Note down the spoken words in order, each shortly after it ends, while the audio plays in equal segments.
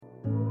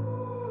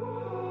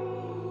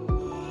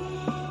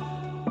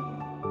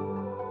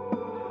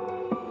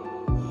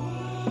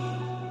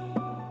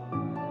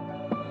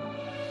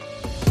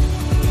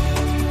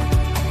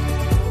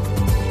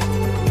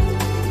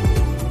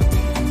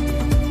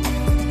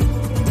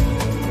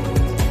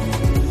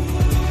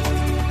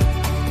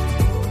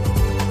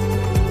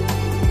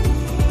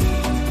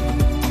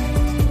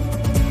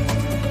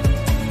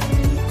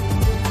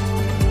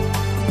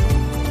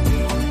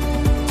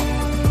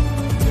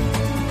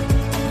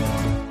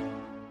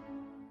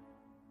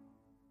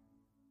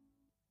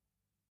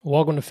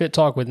Welcome to Fit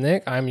Talk with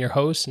Nick. I'm your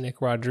host,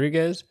 Nick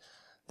Rodriguez.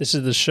 This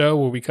is the show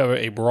where we cover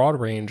a broad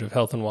range of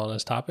health and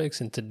wellness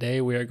topics, and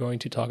today we are going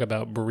to talk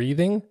about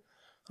breathing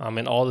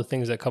and all the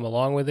things that come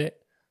along with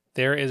it.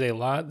 There is a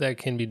lot that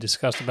can be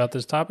discussed about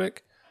this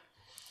topic,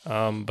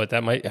 but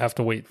that might have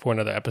to wait for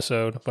another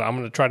episode. But I'm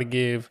going to try to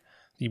give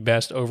the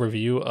best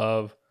overview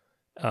of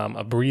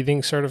a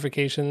breathing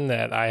certification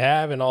that I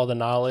have and all the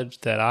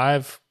knowledge that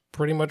I've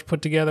pretty much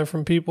put together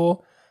from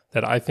people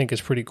that I think is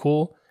pretty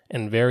cool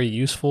and very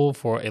useful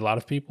for a lot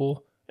of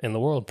people in the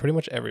world, pretty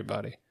much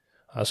everybody.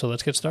 So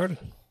let's get started.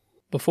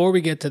 Before we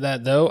get to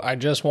that, though, I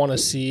just want to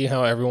see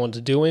how everyone's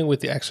doing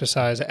with the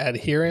exercise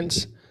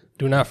adherence.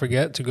 Do not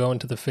forget to go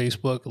into the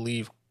Facebook,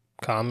 leave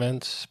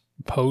comments,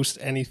 post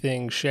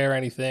anything, share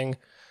anything,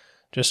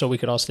 just so we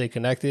can all stay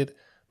connected.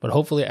 But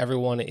hopefully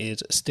everyone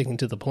is sticking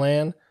to the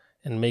plan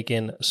and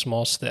making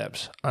small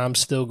steps. I'm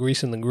still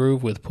greasing the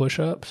groove with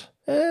push-ups.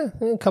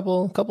 A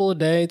couple a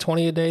day,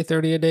 20 a day,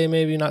 30 a day,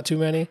 maybe not too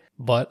many,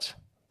 but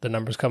the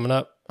number's coming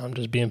up. I'm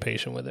just being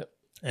patient with it.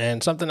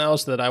 And something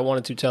else that I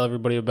wanted to tell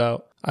everybody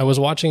about, I was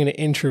watching an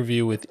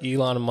interview with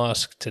Elon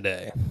Musk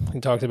today. He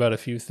talked about a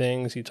few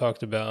things. He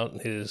talked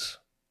about his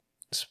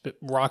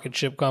rocket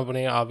ship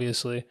company,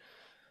 obviously,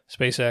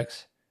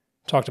 SpaceX.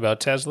 Talked about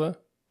Tesla,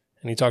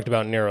 and he talked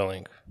about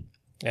Neuralink.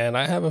 And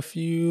I have a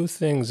few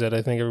things that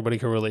I think everybody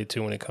can relate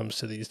to when it comes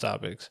to these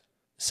topics.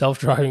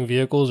 Self-driving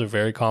vehicles are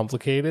very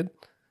complicated,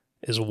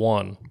 is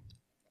one.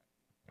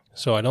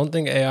 So I don't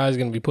think AI is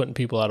going to be putting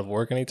people out of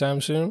work anytime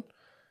soon.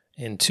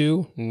 And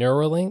two,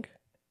 Neuralink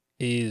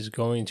is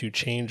going to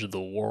change the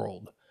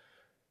world.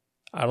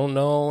 I don't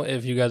know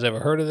if you guys ever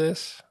heard of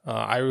this.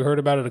 I heard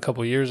about it a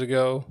couple years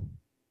ago,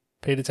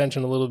 paid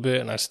attention a little bit,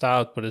 and I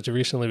stopped, but it's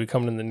recently been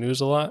coming in the news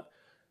a lot.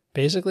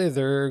 Basically,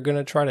 they're going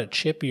to try to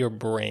chip your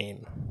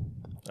brain.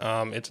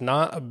 It's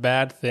not a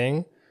bad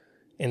thing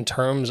in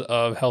terms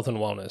of health and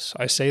wellness.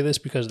 I say this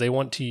because they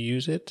want to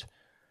use it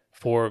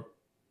for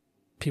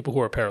people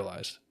who are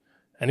paralyzed.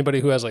 Anybody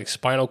who has like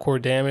spinal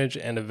cord damage,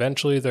 and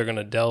eventually they're going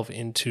to delve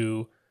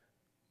into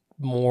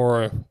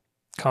more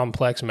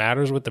complex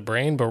matters with the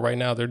brain, but right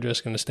now they're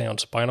just going to stay on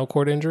spinal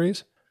cord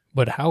injuries.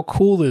 But how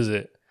cool is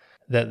it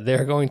that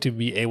they're going to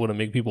be able to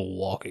make people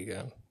walk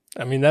again?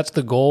 I mean, that's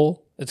the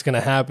goal. It's going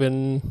to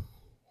happen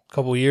a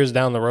couple years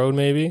down the road,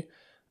 maybe.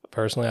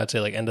 Personally, I'd say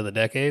like end of the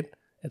decade.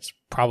 It's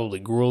probably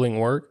grueling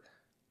work,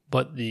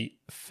 but the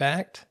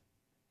fact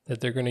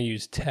that they're going to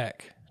use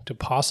tech to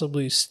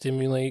possibly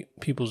stimulate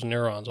people's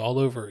neurons all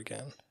over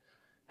again,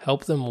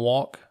 help them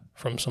walk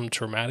from some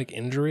traumatic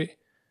injury,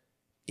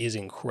 is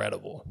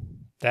incredible.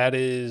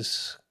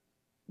 That's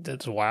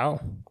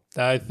wow.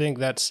 I think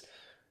that's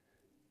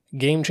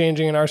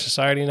game-changing in our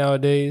society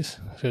nowadays.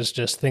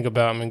 Just think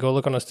about, go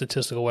look on a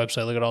statistical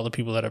website, look at all the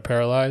people that are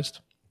paralyzed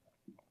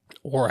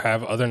or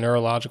have other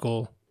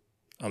neurological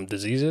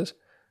diseases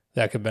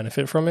that could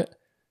benefit from it.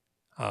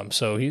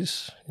 So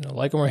he's,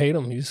 like him or hate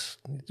him, he's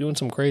doing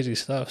some crazy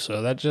stuff.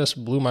 So that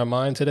just blew my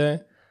mind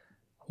today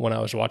when I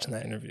was watching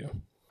that interview.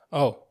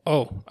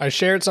 Oh, I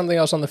shared something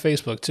else on the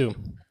Facebook too.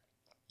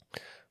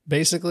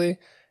 Basically,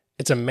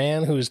 it's a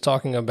man who is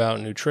talking about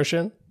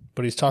nutrition,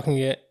 but he's talking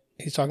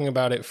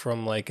about it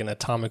from like an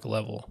atomic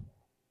level.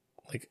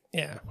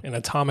 An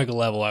atomic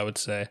level, I would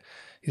say.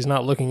 He's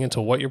not looking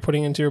into what you're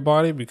putting into your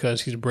body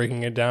because he's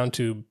breaking it down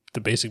to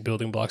the basic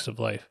building blocks of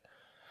life.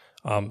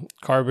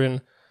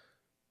 Carbon,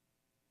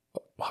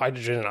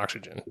 hydrogen, and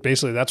oxygen.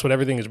 Basically, that's what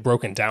everything is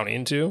broken down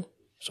into.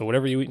 So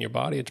whatever you eat in your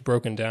body, it's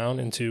broken down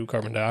into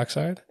carbon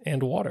dioxide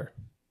and water.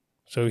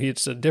 So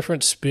it's a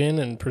different spin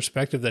and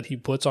perspective that he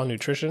puts on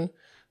nutrition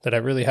that I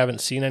really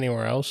haven't seen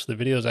anywhere else. The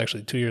video is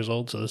actually 2 years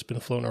old, so it's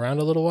been floating around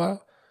a little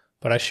while.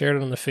 But I shared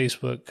it on the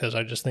Facebook because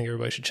I just think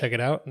everybody should check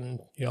it out, and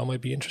y'all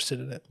might be interested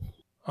in it.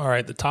 All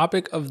right, the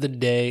topic of the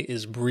day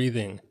is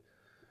breathing.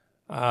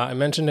 I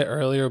mentioned it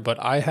earlier, but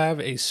I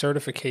have a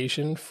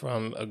certification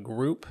from a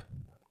group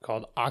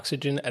called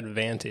Oxygen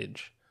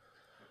Advantage.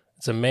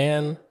 It's a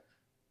man,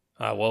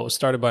 it was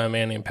started by a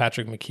man named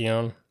Patrick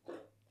McKeown,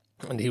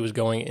 and he was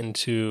going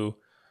into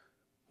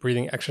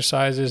breathing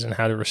exercises and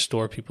how to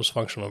restore people's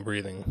functional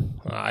breathing.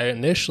 I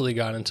initially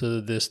got into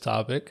this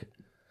topic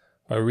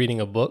by reading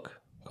a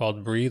book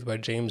called Breathe by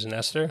James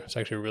Nestor. It's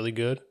actually really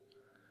good.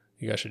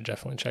 You guys should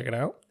definitely check it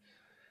out.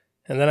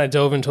 And then I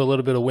dove into a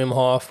little bit of Wim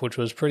Hof, which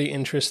was pretty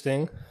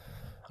interesting.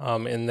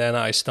 And then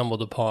I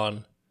stumbled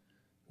upon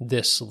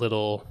this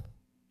little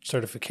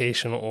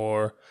certification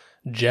or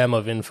gem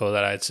of info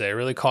that I'd say. It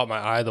really caught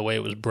my eye the way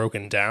it was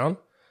broken down.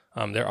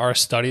 There are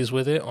studies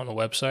with it on the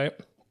website.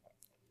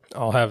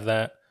 I'll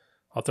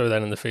throw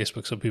that in the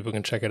Facebook so people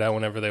can check it out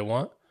whenever they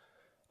want.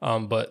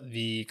 But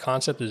the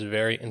concept is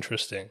very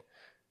interesting.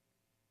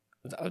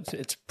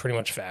 It's pretty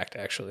much fact,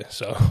 actually.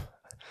 So,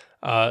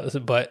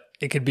 but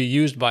it could be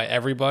used by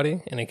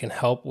everybody, and it can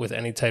help with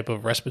any type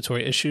of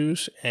respiratory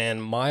issues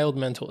and mild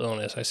mental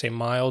illness. I say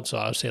mild, so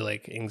I would say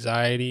like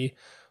anxiety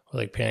or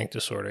like panic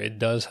disorder. It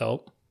does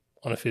help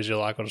on a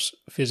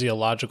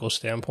physiological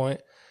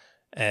standpoint,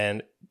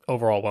 and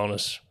overall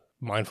wellness,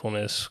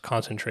 mindfulness,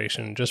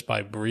 concentration, just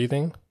by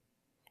breathing.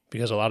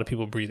 because a lot of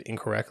people breathe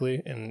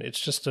incorrectly. And it's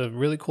just a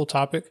really cool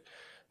topic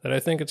that I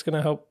think it's going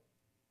to help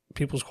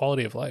people's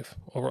quality of life.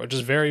 Or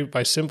just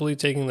by simply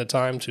taking the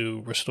time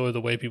to restore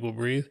the way people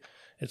breathe,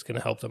 it's going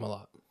to help them a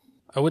lot.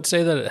 I would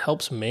say that it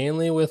helps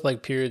mainly with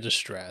like periods of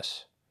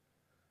stress.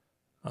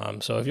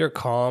 So if you're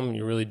calm,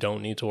 you really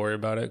don't need to worry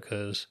about it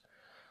because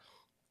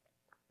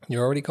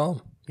you're already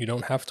calm. You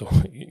don't have to.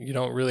 You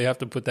don't really have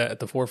to put that at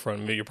the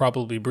forefront. You're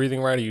probably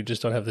breathing right, or you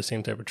just don't have the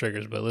same type of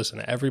triggers. But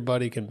listen,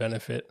 everybody can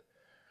benefit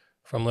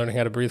from learning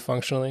how to breathe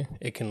functionally.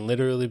 It can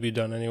literally be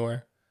done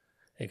anywhere.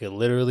 It could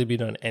literally be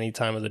done any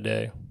time of the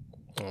day,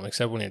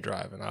 except when you're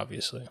driving,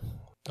 obviously.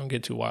 Don't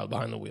get too wild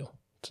behind the wheel.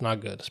 It's not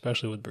good,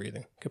 especially with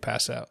breathing. You could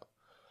pass out.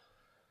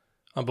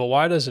 But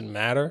why does it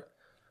matter?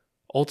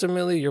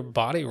 Ultimately, your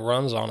body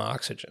runs on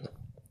oxygen.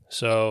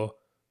 So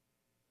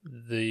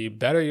the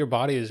better your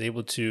body is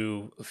able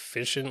to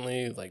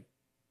efficiently like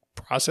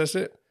process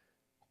it,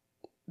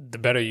 the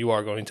better you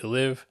are going to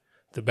live,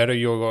 the better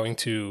you're going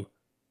to,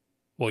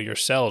 your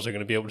cells are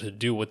going to be able to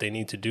do what they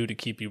need to do to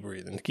keep you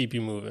breathing, to keep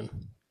you moving.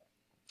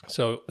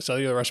 So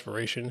cellular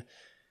respiration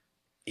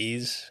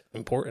is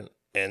important,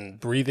 and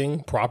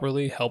breathing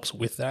properly helps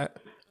with that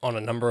on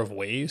a number of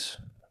ways.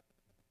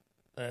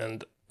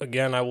 And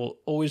again, I will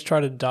always try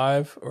to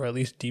dive, or at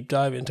least deep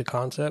dive, into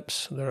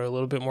concepts that are a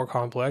little bit more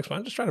complex, but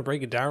I'm just trying to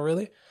break it down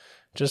really,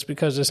 just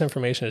because this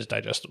information is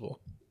digestible.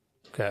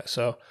 Okay,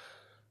 so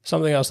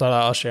something else that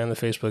I'll share on the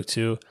Facebook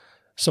too,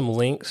 some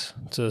links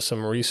to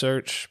some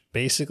research,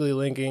 basically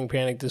linking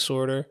panic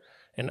disorder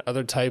and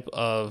other type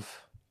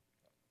of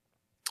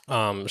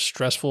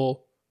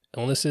stressful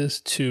illnesses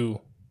to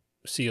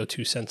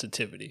CO2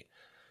 sensitivity.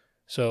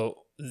 So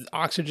the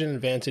Oxygen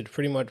Advantage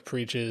pretty much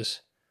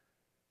preaches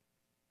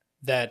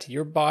that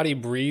your body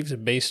breathes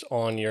based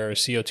on your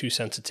CO2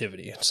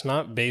 sensitivity. It's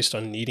not based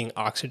on needing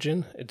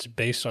oxygen. It's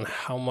based on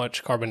how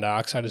much carbon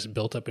dioxide is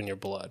built up in your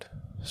blood.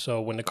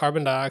 So when the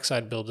carbon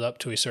dioxide builds up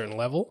to a certain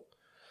level,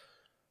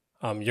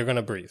 you're going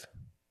to breathe.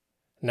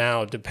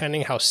 Now,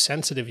 depending how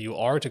sensitive you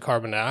are to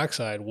carbon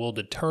dioxide will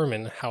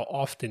determine how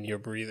often you're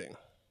breathing.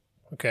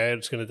 Okay,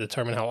 it's going to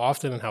determine how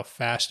often and how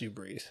fast you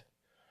breathe.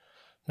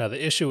 Now,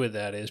 the issue with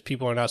that is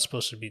people are not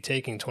supposed to be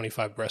taking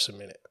 25 breaths a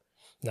minute.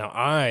 Now,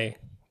 I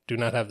do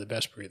not have the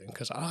best breathing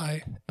because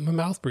I am a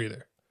mouth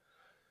breather.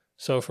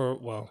 So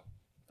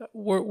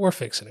we're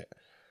fixing it.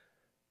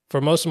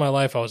 For most of my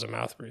life, I was a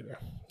mouth breather,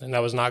 and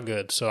that was not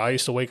good. So I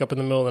used to wake up in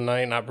the middle of the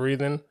night not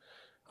breathing.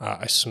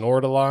 I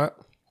snored a lot.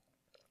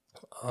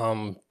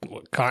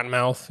 Cotton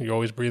mouth, you're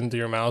always breathing through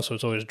your mouth, so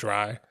it's always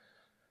dry.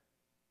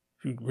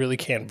 You really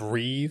can't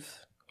breathe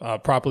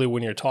properly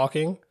when you're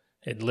talking.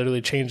 It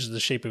literally changes the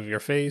shape of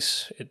your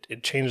face.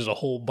 It changes a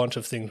whole bunch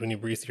of things when you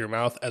breathe through your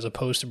mouth as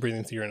opposed to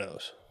breathing through your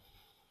nose.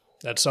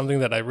 That's something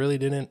that I really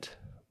didn't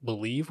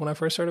believe when I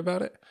first heard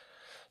about it.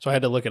 So I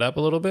had to look it up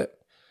a little bit,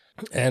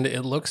 and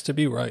it looks to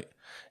be right.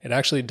 It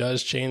actually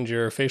does change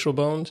your facial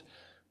bones.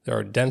 There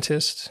are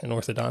dentists and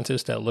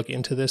orthodontists that look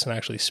into this and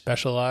actually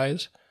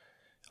specialize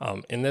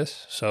in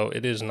this. So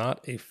it is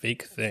not a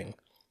fake thing.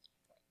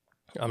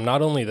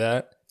 Not only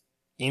that,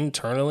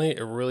 internally,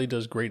 it really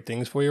does great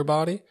things for your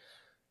body.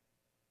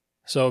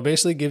 So it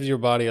basically gives your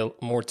body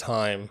more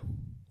time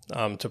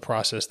to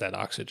process that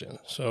oxygen.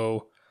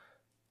 So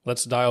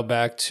let's dial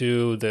back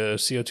to the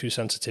CO2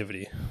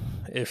 sensitivity.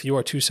 If you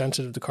are too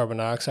sensitive to carbon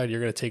dioxide,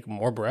 you're going to take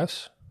more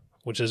breaths,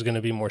 which is going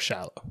to be more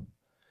shallow.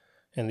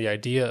 And the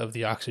idea of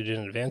the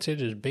Oxygen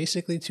Advantage is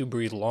basically to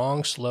breathe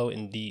long, slow,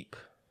 and deep.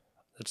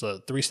 It's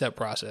a 3-step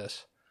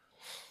process.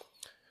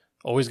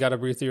 Always got to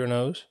breathe through your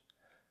nose.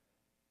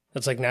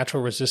 That's like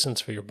natural resistance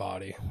for your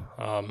body.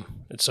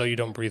 It's so you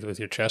don't breathe with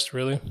your chest,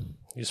 really.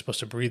 You're supposed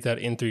to breathe that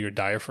in through your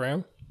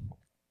diaphragm.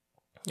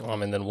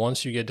 And then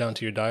once you get down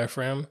to your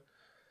diaphragm,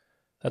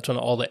 that's when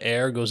all the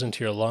air goes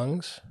into your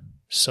lungs,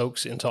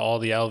 soaks into all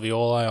the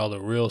alveoli, all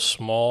the real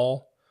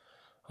small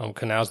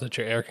canals that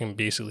your air can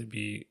basically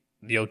be,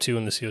 the O2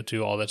 and the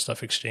CO2, all that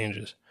stuff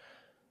exchanges.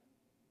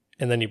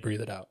 And then you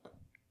breathe it out.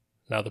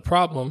 Now, the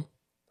problem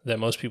that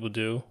most people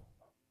do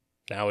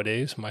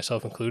nowadays,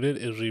 myself included,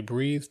 is we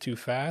breathe too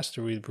fast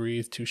or we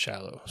breathe too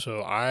shallow.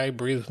 So I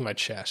breathe with my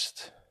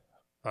chest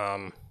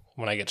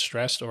when I get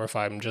stressed or if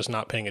I'm just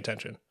not paying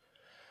attention.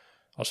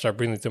 I'll start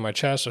breathing through my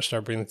chest or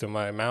start breathing through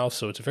my mouth.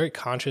 So it's a very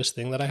conscious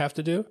thing that I have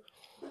to do.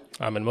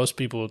 And most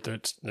people,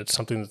 it's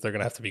something that they're going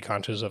to have to be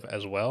conscious of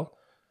as well.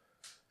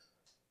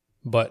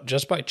 But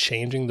just by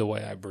changing the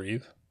way I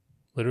breathe,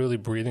 literally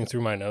breathing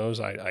through my nose,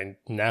 I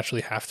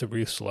naturally have to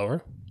breathe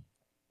slower.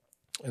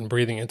 And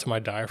breathing into my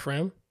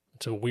diaphragm,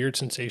 it's a weird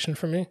sensation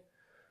for me,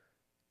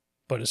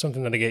 but it's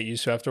something that I get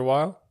used to after a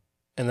while.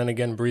 And then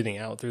again, breathing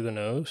out through the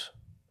nose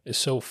is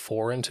so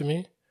foreign to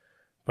me,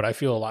 but I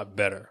feel a lot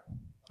better.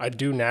 I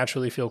do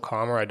naturally feel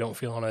calmer. I don't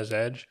feel on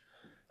edge.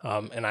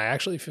 And I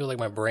actually feel like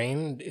my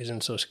brain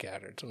isn't so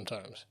scattered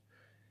sometimes.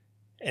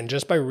 And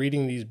just by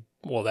reading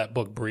that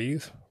book,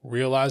 Breathe,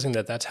 realizing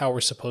that that's how we're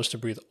supposed to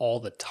breathe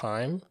all the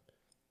time,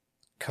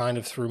 kind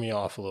of threw me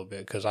off a little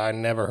bit because I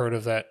never heard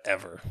of that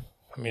ever.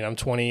 I mean, I'm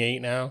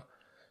 28 now.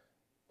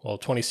 Well,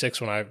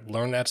 26 when I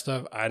learned that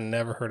stuff, I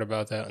never heard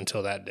about that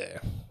until that day.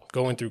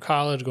 Going through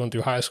college, going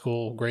through high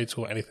school, grade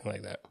school, anything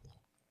like that.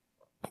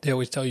 They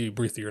always tell you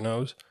breathe through your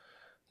nose.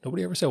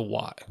 Nobody ever said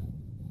why.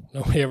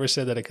 Nobody ever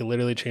said that it could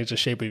literally change the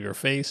shape of your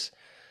face,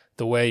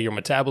 the way your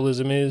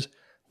metabolism is,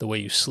 the way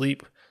you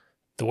sleep,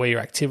 the way your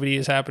activity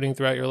is happening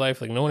throughout your life.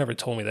 Like, no one ever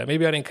told me that.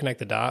 Maybe I didn't connect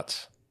the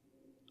dots,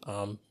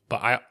 but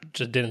I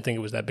just didn't think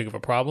it was that big of a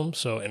problem.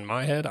 So in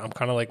my head, I'm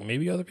kind of like,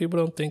 maybe other people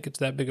don't think it's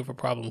that big of a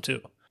problem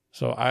too.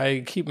 So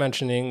I keep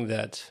mentioning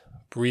that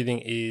breathing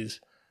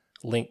is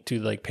linked to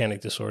like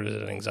panic disorders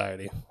and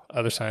anxiety.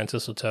 Other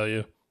scientists will tell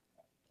you,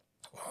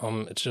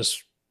 it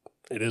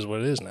is what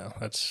it is now.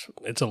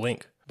 It's a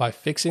link. By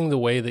fixing the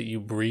way that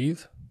you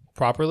breathe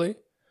properly,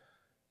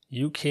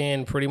 you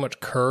can pretty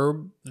much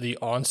curb the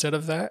onset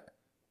of that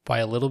by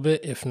a little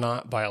bit, if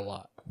not by a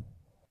lot.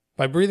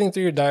 By breathing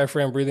through your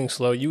diaphragm, breathing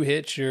slow, you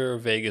hit your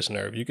vagus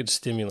nerve. You could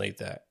stimulate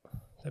that.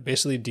 That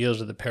basically deals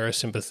with the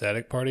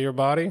parasympathetic part of your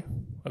body,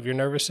 of your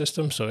nervous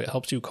system. So it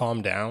helps you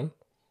calm down,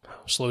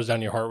 slows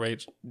down your heart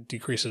rate,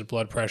 decreases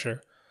blood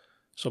pressure.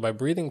 So by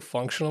breathing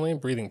functionally,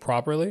 breathing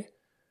properly,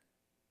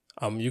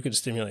 you could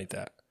stimulate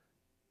that.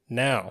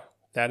 Now,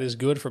 that is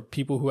good for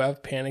people who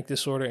have panic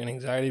disorder and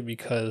anxiety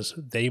because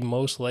they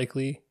most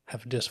likely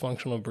have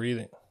dysfunctional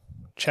breathing.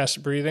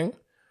 Chest breathing,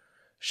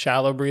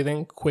 shallow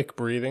breathing, quick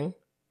breathing,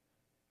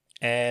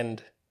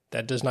 and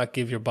that does not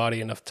give your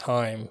body enough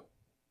time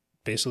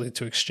basically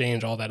to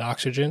exchange all that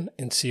oxygen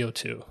and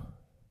CO2.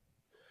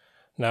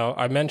 Now,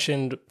 I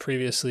mentioned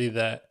previously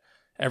that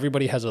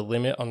everybody has a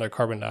limit on their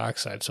carbon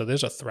dioxide, so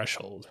there's a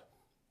threshold.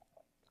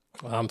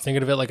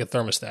 Thinking of it like a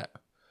thermostat.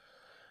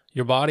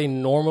 Your body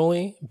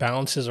normally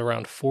balances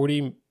around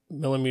 40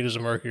 millimeters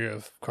of mercury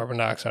of carbon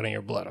dioxide in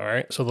your blood, all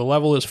right? So the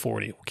level is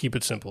 40. We'll keep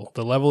it simple.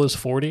 The level is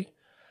 40.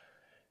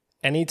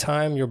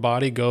 Anytime your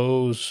body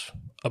goes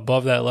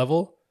above that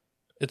level,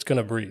 it's going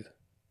to breathe.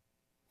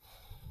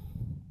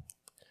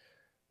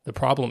 The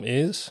problem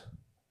is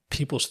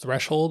people's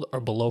threshold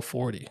are below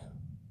 40.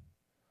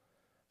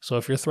 So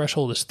if your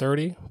threshold is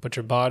 30, but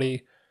your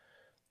body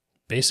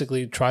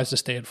basically tries to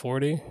stay at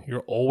 40,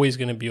 you're always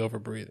going to be over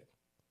breathing.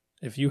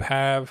 If you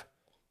have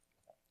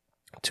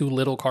too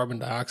little carbon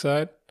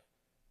dioxide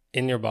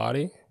in your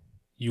body,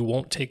 you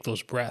won't take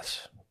those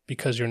breaths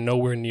because you're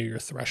nowhere near your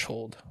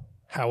threshold.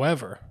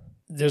 However,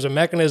 there's a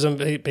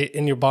mechanism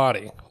in your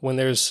body when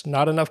there's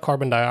not enough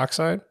carbon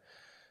dioxide,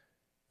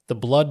 the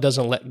blood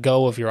doesn't let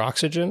go of your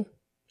oxygen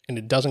and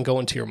it doesn't go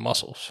into your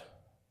muscles,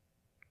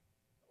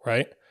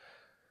 right?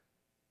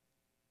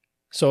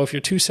 So if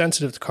you're too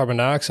sensitive to carbon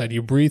dioxide,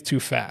 you breathe too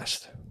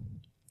fast,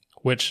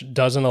 which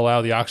doesn't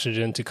allow the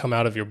oxygen to come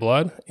out of your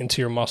blood into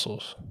your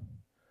muscles.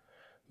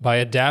 By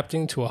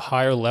adapting to a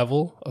higher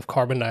level of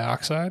carbon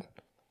dioxide,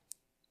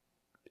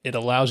 it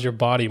allows your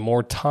body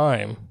more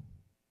time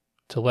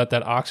to let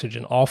that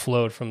oxygen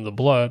offload from the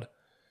blood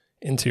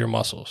into your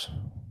muscles.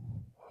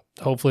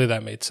 Hopefully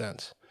that made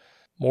sense.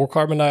 More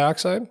carbon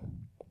dioxide,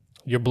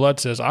 your blood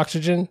says,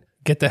 oxygen,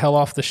 get the hell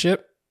off the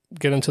ship,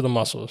 get into the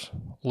muscles.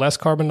 Less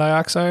carbon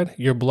dioxide,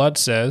 your blood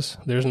says,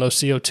 there's no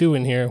CO2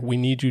 in here, we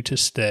need you to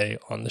stay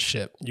on the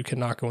ship. You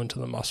cannot go into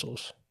the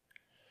muscles.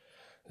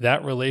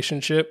 That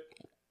relationship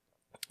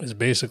is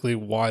basically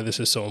why this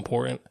is so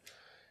important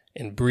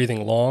in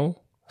breathing long,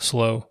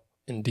 slow,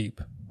 and deep.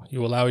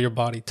 You allow your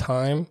body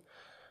time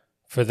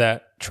for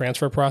that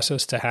transfer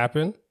process to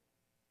happen.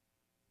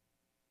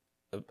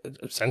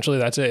 Essentially,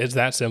 that's it. It's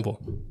that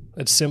simple.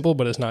 It's simple,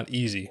 but it's not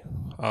easy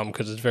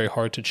because it's very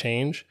hard to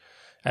change.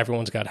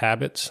 Everyone's got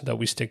habits that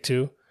we stick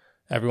to.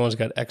 Everyone's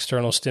got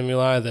external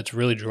stimuli that's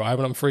really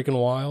driving them freaking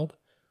wild.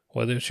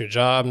 Whether it's your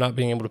job, not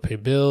being able to pay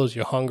bills,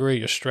 you're hungry,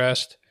 you're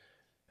stressed.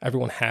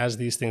 Everyone has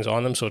these things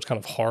on them, so it's kind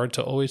of hard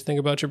to always think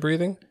about your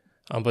breathing.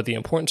 But the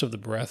importance of the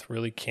breath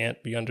really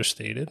can't be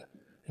understated.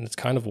 And it's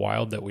kind of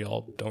wild that we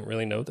all don't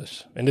really know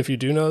this. And if you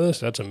do know this,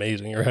 that's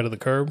amazing. You're ahead of the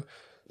curve.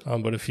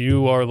 But if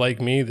you are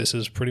like me, this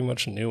is pretty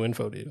much new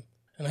info to you.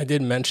 And I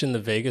did mention the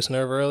vagus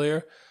nerve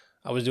earlier.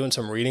 I was doing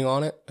some reading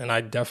on it, and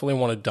I definitely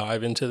want to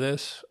dive into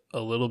this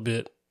a little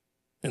bit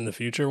in the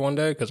future one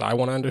day because I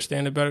want to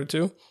understand it better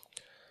too.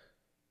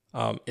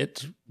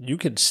 You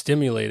could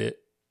stimulate it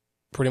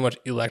pretty much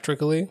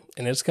electrically,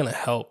 and it's going to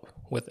help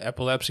with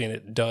epilepsy, and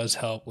it does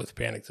help with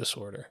panic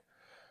disorder.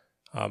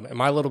 And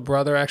my little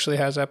brother actually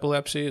has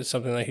epilepsy. It's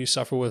something that he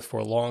suffered with for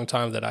a long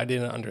time that I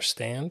didn't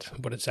understand,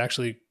 but it's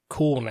actually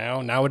cool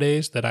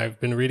nowadays that I've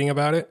been reading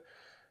about it.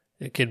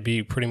 It could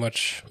be pretty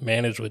much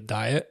managed with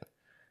diet.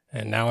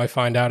 And now I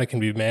find out it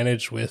can be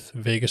managed with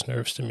vagus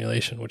nerve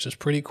stimulation, which is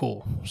pretty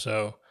cool.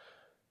 So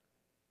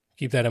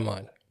keep that in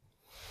mind.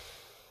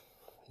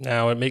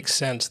 Now, it makes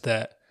sense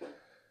that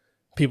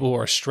people who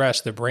are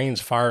stressed, their brain's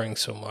firing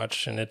so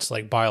much, and it's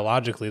like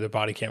biologically their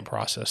body can't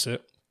process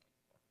it.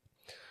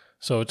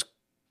 So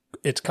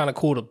it's kind of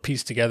cool to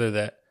piece together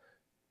that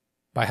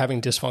by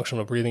having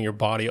dysfunctional breathing, your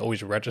body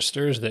always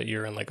registers that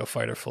you're in like a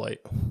fight or flight.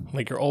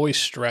 Like you're always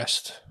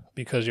stressed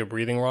because you're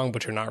breathing wrong,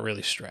 but you're not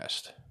really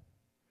stressed.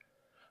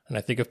 And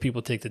I think if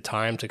people take the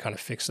time to kind of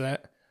fix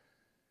that,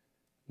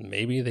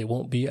 maybe they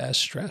won't be as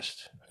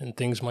stressed and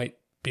things might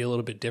be a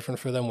little bit different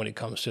for them when it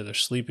comes to their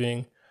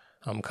sleeping,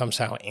 comes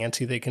to how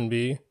antsy they can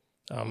be,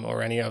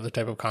 or any other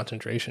type of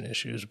concentration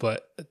issues.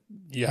 But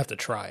you have to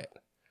try it.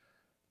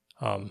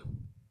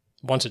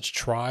 Once it's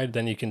tried,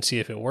 then you can see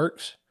if it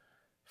works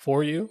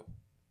for you.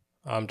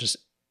 Just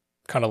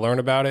kind of learn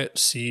about it,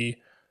 see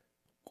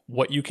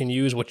what you can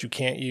use, what you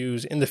can't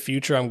use. In the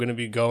future, I'm going to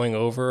be going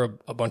over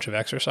a bunch of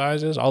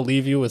exercises. I'll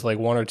leave you with like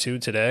 1 or 2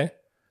 today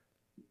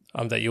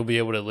that you'll be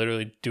able to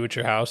literally do at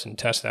your house and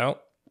test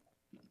out.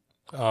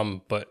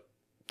 But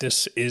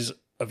this is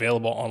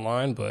available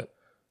online, but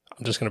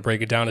I'm just going to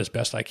break it down as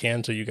best I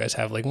can so you guys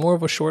have like more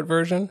of a short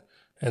version.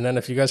 And then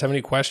if you guys have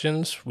any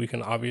questions, we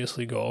can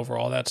obviously go over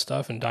all that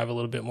stuff and dive a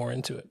little bit more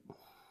into it.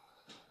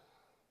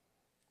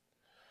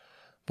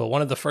 But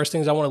one of the first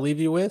things I want to leave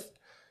you with,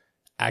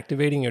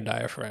 activating your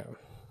diaphragm.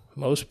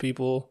 Most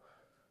people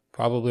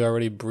probably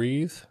already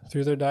breathe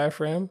through their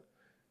diaphragm.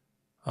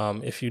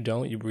 If you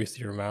don't, you breathe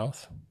through your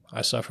mouth.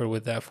 I suffered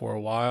with that for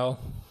a while.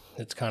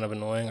 It's kind of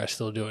annoying. I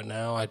still do it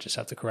now. I just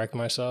have to correct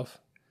myself.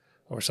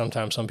 Or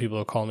sometimes some people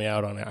will call me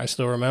out on it. I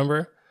still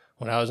remember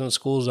when I was in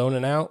school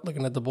zoning out,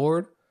 looking at the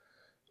board,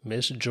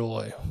 Miss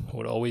Joy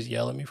would always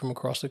yell at me from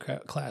across the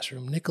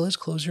classroom, "Nicholas,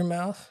 close your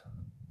mouth."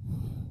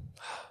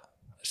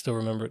 I still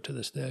remember it to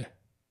this day.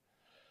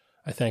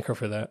 I thank her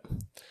for that.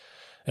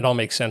 It all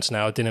makes sense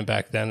now. It didn't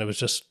back then. It was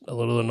just a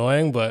little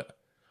annoying, but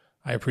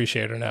I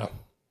appreciate her now.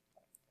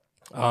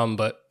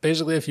 But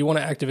basically, if you want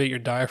to activate your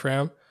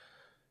diaphragm,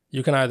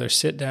 you can either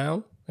sit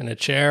down in a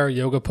chair,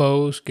 yoga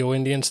pose, go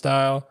Indian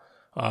style,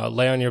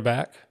 lay on your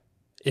back.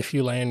 If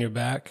you lay on your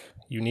back,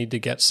 you need to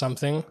get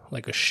something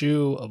like a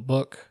shoe, a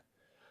book,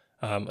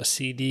 a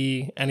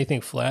CD,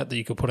 anything flat that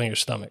you could put on your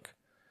stomach.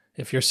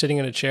 If you're sitting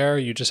in a chair,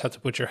 you just have to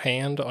put your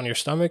hand on your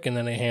stomach and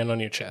then a hand on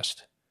your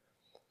chest.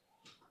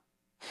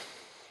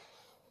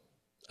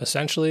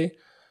 Essentially,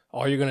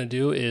 all you're going to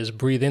do is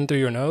breathe in through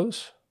your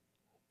nose,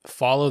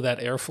 follow that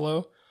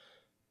airflow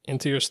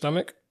into your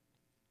stomach.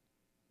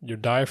 Your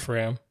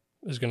diaphragm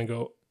is going to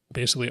go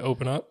basically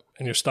open up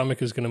and your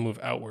stomach is going to move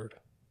outward.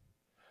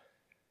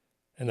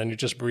 And then you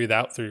just breathe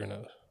out through your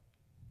nose.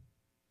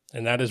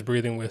 And that is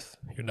breathing with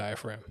your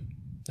diaphragm.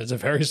 It's a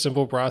very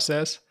simple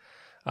process.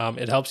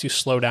 It helps you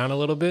slow down a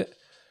little bit.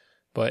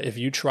 But if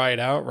you try it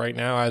out right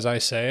now as I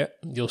say it,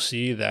 you'll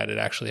see that it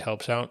actually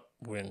helps out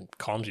when it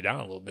calms you down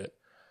a little bit.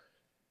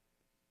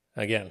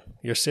 Again,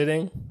 you're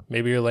sitting,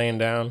 maybe you're laying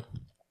down,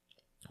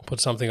 put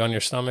something on your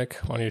stomach,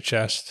 on your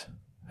chest,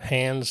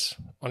 hands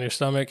on your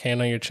stomach,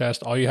 hand on your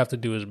chest. All you have to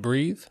do is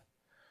breathe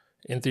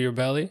in through your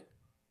belly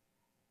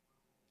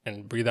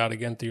and breathe out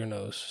again through your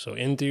nose. So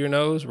in through your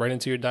nose, right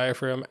into your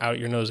diaphragm, out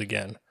your nose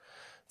again.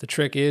 The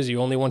trick is you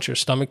only want your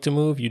stomach to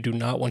move. You do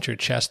not want your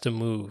chest to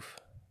move.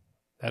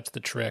 That's the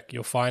trick.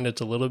 You'll find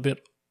it's a little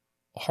bit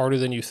harder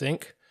than you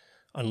think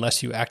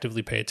unless you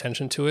actively pay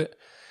attention to it.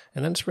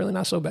 And then it's really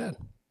not so bad.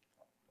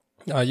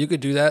 You could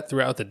do that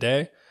throughout the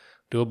day.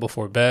 Do it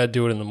before bed,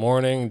 do it in the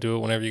morning, do it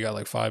whenever you got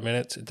like 5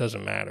 minutes. It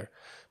doesn't matter.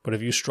 But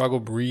if you struggle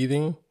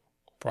breathing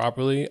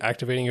properly,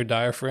 activating your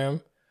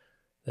diaphragm,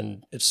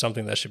 then it's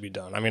something that should be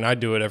done. I mean, I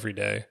do it every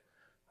day.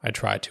 I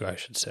try to, I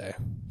should say.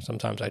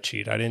 Sometimes I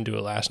cheat. I didn't do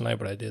it last night,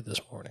 but I did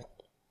this morning.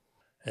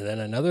 And then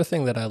another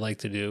thing that I like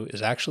to do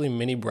is actually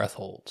mini breath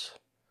holds.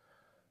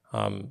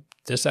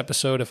 This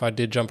episode, if I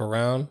did jump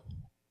around,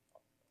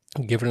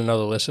 give it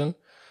another listen.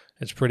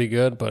 It's pretty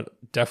good, but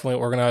definitely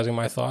organizing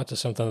my thoughts is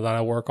something that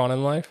I work on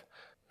in life.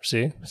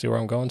 See where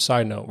I'm going?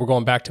 Side note, we're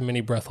going back to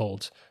mini breath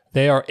holds.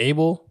 They are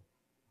able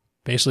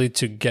basically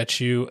to get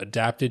you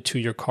adapted to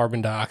your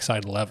carbon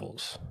dioxide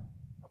levels,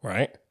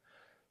 right?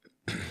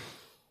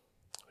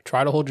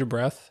 Try to hold your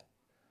breath.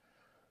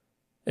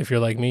 If you're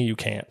like me, you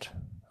can't.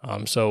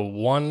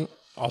 So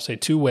I'll say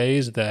 2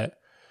 ways that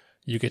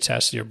you could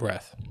test your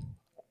breath.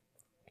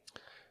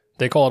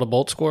 They call it a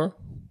Bolt score.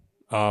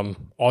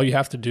 All you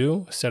have to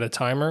do is set a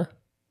timer.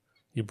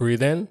 You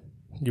breathe in,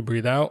 you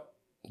breathe out,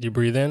 you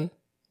breathe in,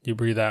 you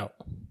breathe out.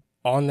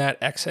 On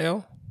that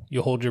exhale,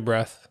 you hold your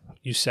breath,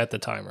 you set the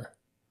timer.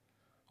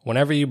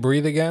 Whenever you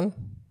breathe again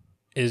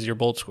is your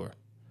Bolt score.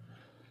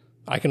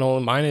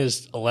 Mine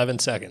is 11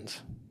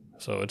 seconds,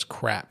 so it's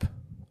crap.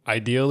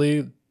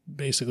 Ideally,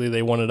 basically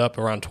they want it up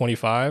around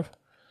 25.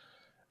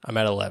 I'm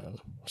at 11,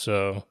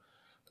 so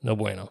no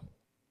bueno.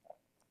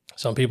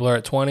 Some people are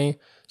at 20,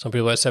 some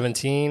people are at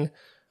 17.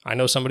 I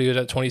know somebody who's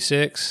at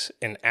 26.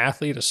 An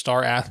athlete, a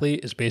star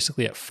athlete, is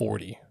basically at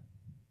 40.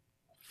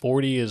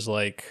 40 is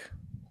like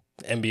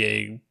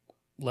NBA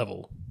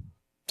level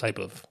type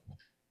of,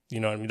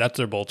 you know what I mean? That's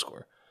their Bolt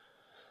score.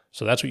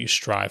 So that's what you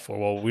strive for.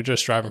 Well, we're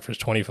just striving for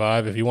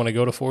 25. If you want to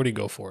go to 40,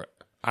 go for it.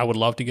 I would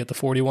love to get to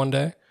 40 one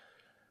day.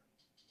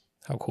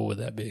 How cool would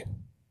that be?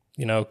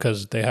 You know,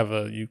 because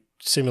you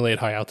simulate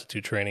high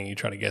altitude training. You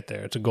try to get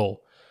there. It's a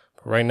goal.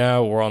 But right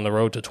now, we're on the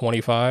road to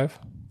 25,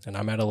 and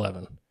I'm at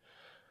 11.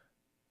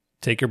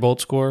 Take your Bolt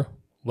score.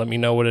 Let me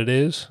know what it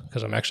is,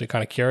 because I'm actually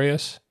kind of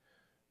curious.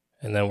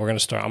 And then I'm going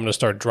to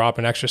start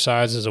dropping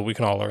exercises so we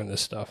can all learn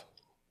this stuff.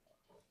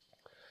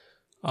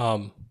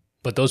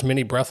 But those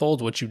mini breath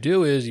holds, what you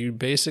do is you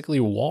basically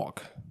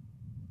walk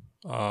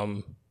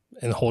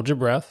and hold your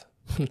breath,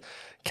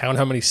 count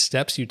how many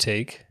steps you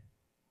take,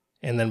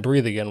 and then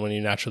breathe again when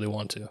you naturally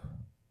want to.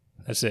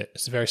 That's it.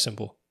 It's very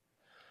simple.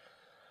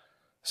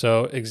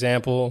 So,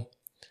 example,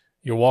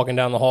 you're walking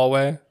down the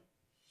hallway,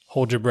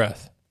 hold your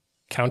breath,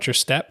 count your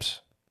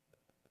steps,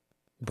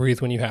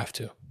 breathe when you have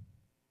to.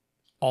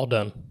 All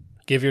done.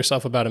 Give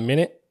yourself about a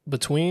minute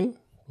between,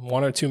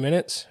 1 or 2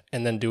 minutes,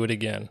 and then do it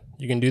again.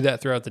 You can do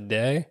that throughout the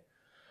day.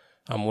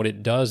 What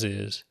it does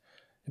is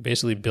it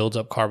basically builds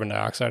up carbon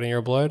dioxide in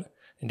your blood,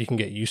 and you can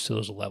get used to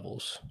those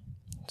levels.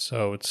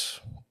 So it's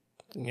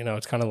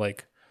kind of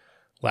like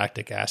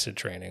lactic acid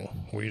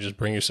training, where you just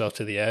bring yourself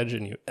to the edge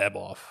and you ebb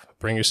off.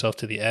 Bring yourself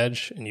to the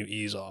edge and you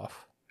ease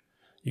off.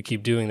 You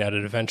keep doing that,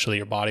 and eventually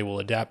your body will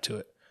adapt to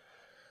it.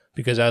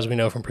 Because as we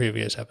know from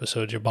previous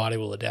episodes, your body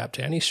will adapt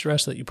to any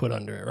stress that you put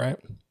under it, right?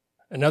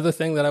 Another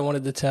thing that I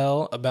wanted to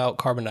tell about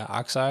carbon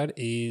dioxide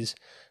is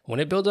when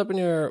it builds up in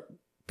your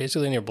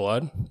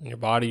blood, in your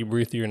body, you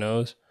breathe through your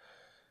nose,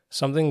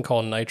 something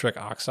called nitric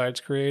oxide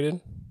is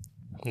created.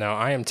 Now,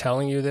 I am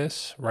telling you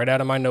this right out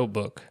of my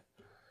notebook.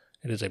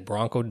 It is a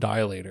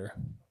bronchodilator.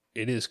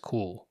 It is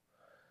cool.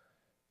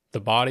 The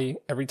body,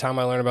 every time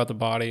I learn about the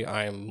body,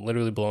 I am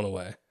literally blown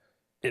away.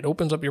 It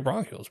opens up your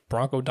bronchioles.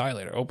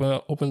 Bronchodilator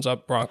opens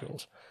up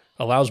bronchioles.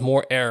 Allows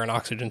more air and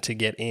oxygen to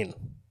get in.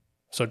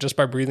 So just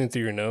by breathing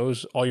through your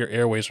nose, all your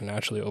airways are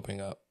naturally opening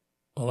up,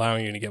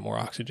 allowing you to get more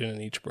oxygen in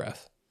each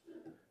breath.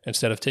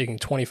 Instead of taking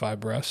 25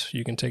 breaths,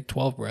 you can take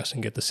 12 breaths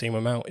and get the same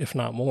amount, if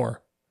not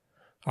more,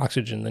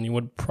 oxygen than you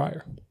would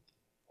prior.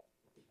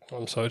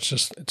 So it's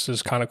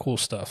just kind of cool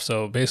stuff.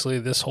 So basically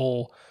this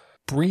whole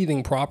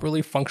breathing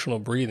properly, functional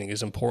breathing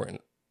is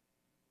important.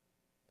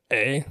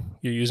 A,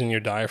 you're using your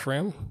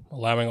diaphragm,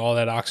 allowing all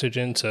that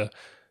oxygen to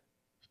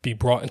be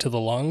brought into the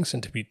lungs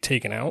and to be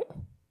taken out.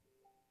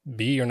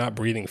 B, you're not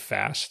breathing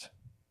fast.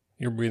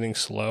 You're breathing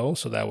slow,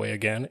 so that way,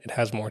 again, it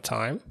has more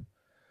time.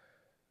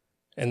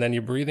 And then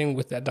you're breathing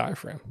with that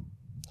diaphragm,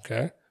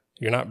 okay?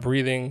 You're not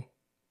breathing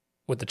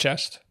with the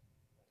chest,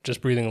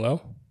 just breathing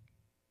low.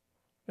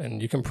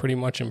 And you can pretty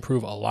much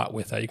improve a lot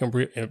with that. You can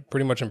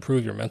pretty much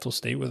improve your mental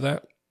state with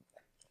that.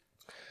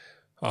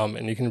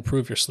 And you can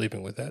improve your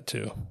sleeping with that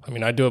too. I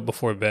mean, I do it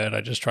before bed.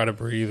 I just try to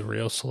breathe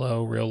real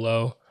slow, real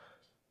low.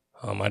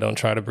 I don't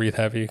try to breathe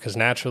heavy because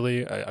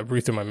naturally I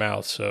breathe through my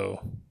mouth,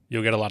 so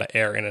you'll get a lot of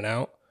air in and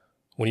out.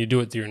 When you do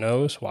it through your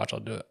nose, watch, I'll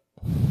do it.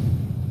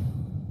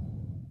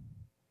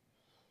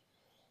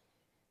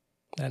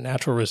 That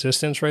natural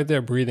resistance right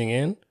there, breathing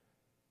in,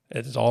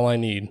 it's all I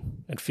need.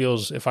 It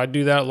feels, if I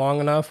do that long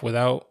enough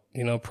without,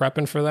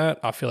 prepping for that,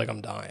 I feel like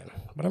I'm dying.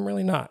 But I'm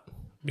really not,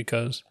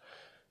 because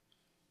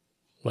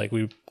like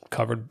we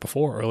covered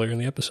before earlier in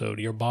the episode,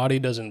 your body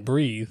doesn't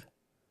breathe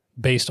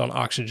based on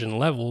oxygen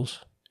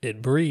levels.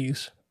 It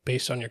breathes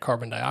based on your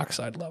carbon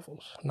dioxide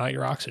levels, not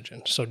your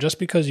oxygen. So just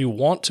because you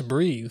want to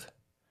breathe,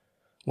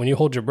 when you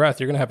hold your breath,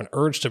 you're going to have an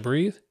urge to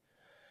breathe.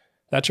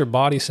 That's your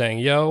body saying,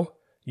 yo,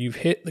 you've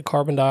hit the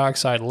carbon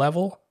dioxide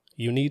level.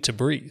 You need to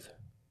breathe.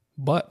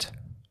 But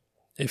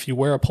if you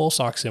wear a pulse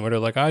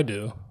oximeter like I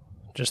do,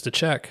 just to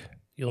check,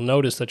 you'll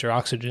notice that your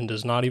oxygen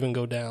does not even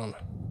go down.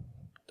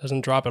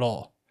 Doesn't drop at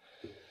all.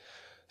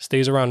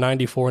 Stays around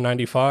 94,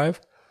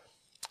 95,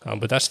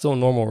 but that's still a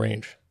normal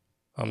range.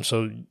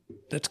 So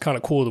that's kind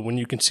of cool that when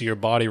you can see your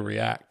body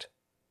react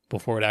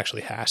before it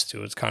actually has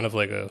to. It's kind of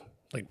like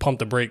pump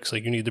the brakes,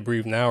 like you need to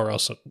breathe now or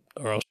else it's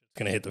going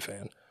to hit the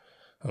fan.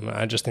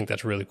 I just think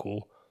that's really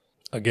cool.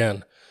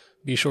 Again,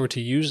 be sure to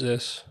use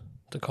this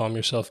to calm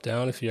yourself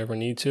down if you ever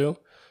need to.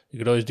 You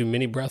could always do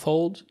mini breath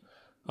holds.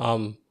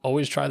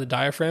 Always try the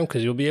diaphragm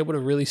because you'll be able to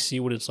really see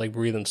what it's like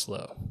breathing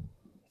slow.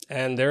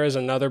 And there is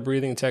another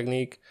breathing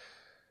technique.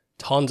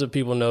 Tons of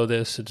people know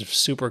this. It's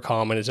super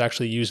common. It's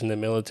actually used in the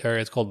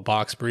military. It's called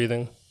box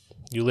breathing.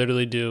 You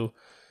literally do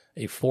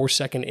a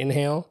 4-second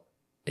inhale,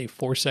 a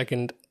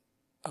 4-second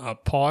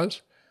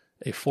pause,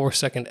 a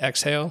 4-second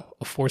exhale,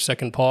 a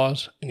 4-second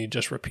pause, and you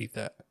just repeat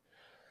that.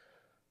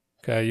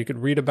 Okay, you could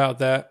read about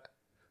that.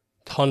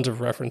 Tons of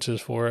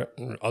references for it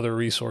and other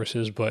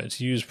resources, but it's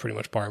used pretty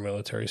much by our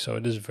military, so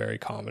it is very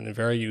common and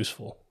very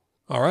useful.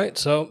 All right,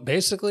 so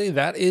basically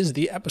that is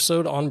the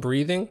episode on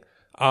breathing.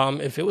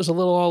 If it was a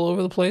little all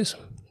over the place,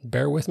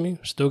 bear with me.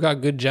 Still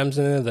got good gems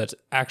in there that's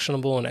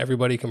actionable and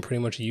everybody can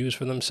pretty much use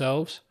for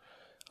themselves.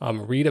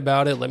 Read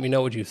about it. Let me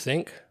know what you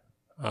think.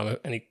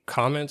 Any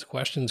comments,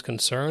 questions,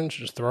 concerns,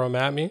 just throw them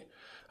at me.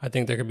 I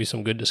think there could be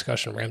some good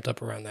discussion ramped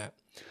up around that.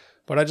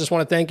 But I just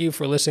want to thank you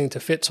for listening to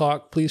Fit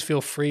Talk. Please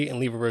feel free and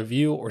leave a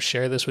review or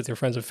share this with your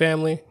friends and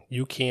family.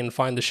 You can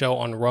find the show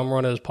on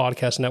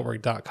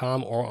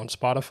rumrunnerspodcastnetwork.com or on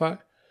Spotify.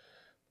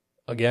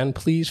 Again,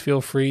 please feel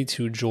free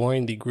to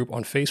join the group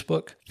on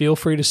Facebook. Feel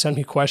free to send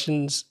me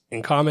questions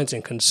and comments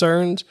and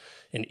concerns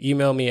and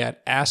email me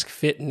at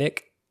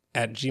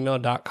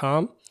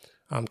askfitnick@gmail.com.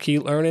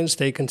 Keep learning,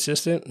 stay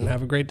consistent, and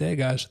have a great day,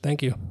 guys.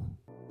 Thank you.